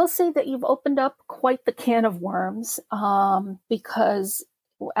 I will say that you've opened up quite the can of worms, because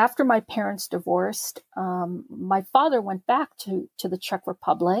after my parents divorced, my father went back to the Czech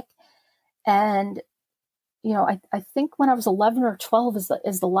Republic, and you know, I think when I was 11 or 12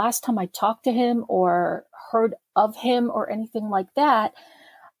 is the last time I talked to him or heard of him or anything like that.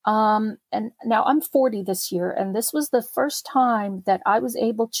 And now I'm 40 this year, and this was the first time that I was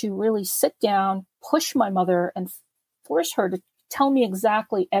able to really sit down, push my mother, and force her to tell me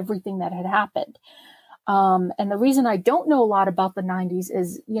exactly everything that had happened. And the reason I don't know a lot about the 90s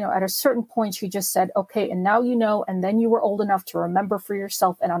is, you know, at a certain point, she just said, okay, and now you know, and then you were old enough to remember for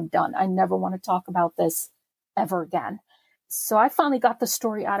yourself, and I'm done. I never want to talk about this ever again. So I finally got the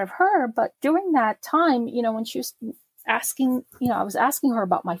story out of her. But during that time, you know, when she was asking, you know, I was asking her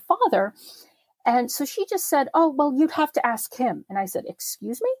about my father. And so she just said, oh, well, you'd have to ask him. And I said,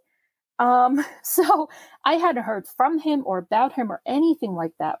 excuse me? So I hadn't heard from him or about him or anything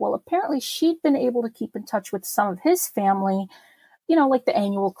like that. Well, apparently she'd been able to keep in touch with some of his family, you know, like the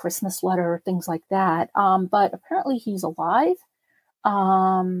annual Christmas letter or things like that. But apparently he's alive.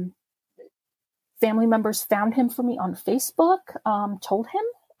 Family members found him for me on Facebook, told him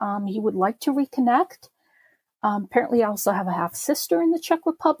he would like to reconnect. Apparently I also have a half sister in the Czech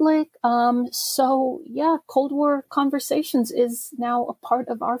Republic. So yeah, Cold War Conversations is now a part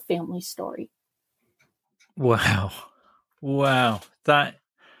of our family story. Wow. That,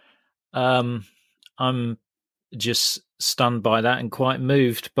 I'm just stunned by that and quite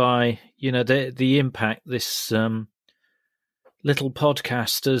moved by, you know, the impact this, little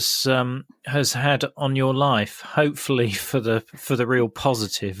podcast has had on your life, hopefully for the real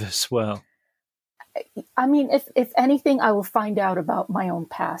positive as well. I mean, if anything, I will find out about my own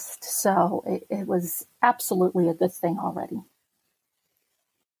past. So it was absolutely a good thing already.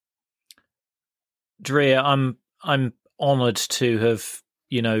 Drea, I'm honoured to have,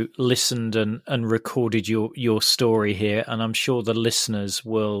 you know, listened and recorded your story here, and I'm sure the listeners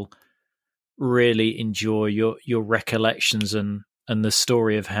will really enjoy your recollections and the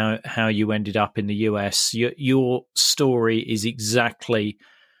story of how you ended up in the US. Your story is exactly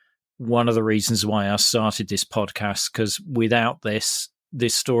one of the reasons why I started this podcast, because without this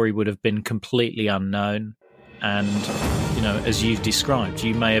story would have been completely unknown. And, you know, as you've described,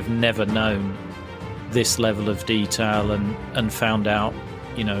 you may have never known this level of detail and found out,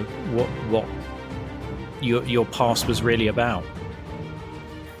 you know, what your past was really about.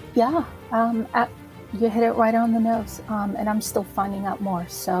 Yeah, you hit it right on the nose, and I'm still finding out more.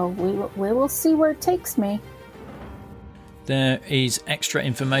 So we will see where it takes me. There is extra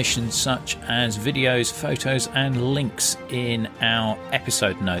information such as videos, photos, and links in our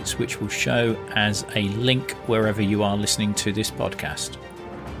episode notes, which will show as a link wherever you are listening to this podcast.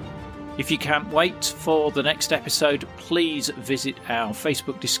 If you can't wait for the next episode, please visit our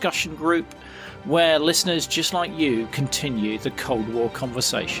Facebook discussion group, where listeners just like you continue the Cold War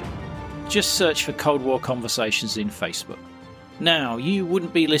conversation. Just search for Cold War Conversations in Facebook. Now, you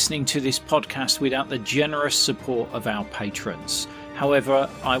wouldn't be listening to this podcast without the generous support of our patrons. However,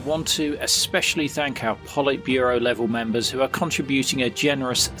 I want to especially thank our Politburo level members who are contributing a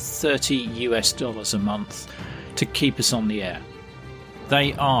generous $30 a month to keep us on the air.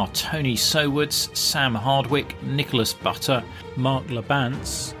 They are Tony Sowards, Sam Hardwick, Nicholas Butter, Mark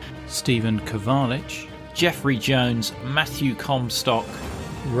Labance, Stephen Kovalich, Jeffrey Jones, Matthew Comstock,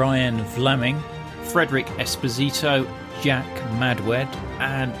 Ryan Vlaming, Frederick Esposito, Jack Madwed,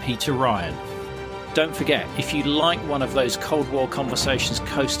 and Peter Ryan. Don't forget, if you like one of those Cold War Conversations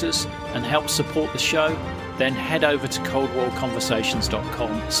coasters and help support the show, then head over to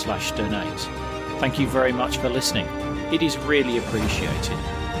coldwarconversations.com/donate. Thank you very much for listening. It is really appreciated.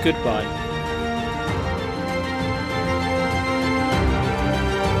 Goodbye.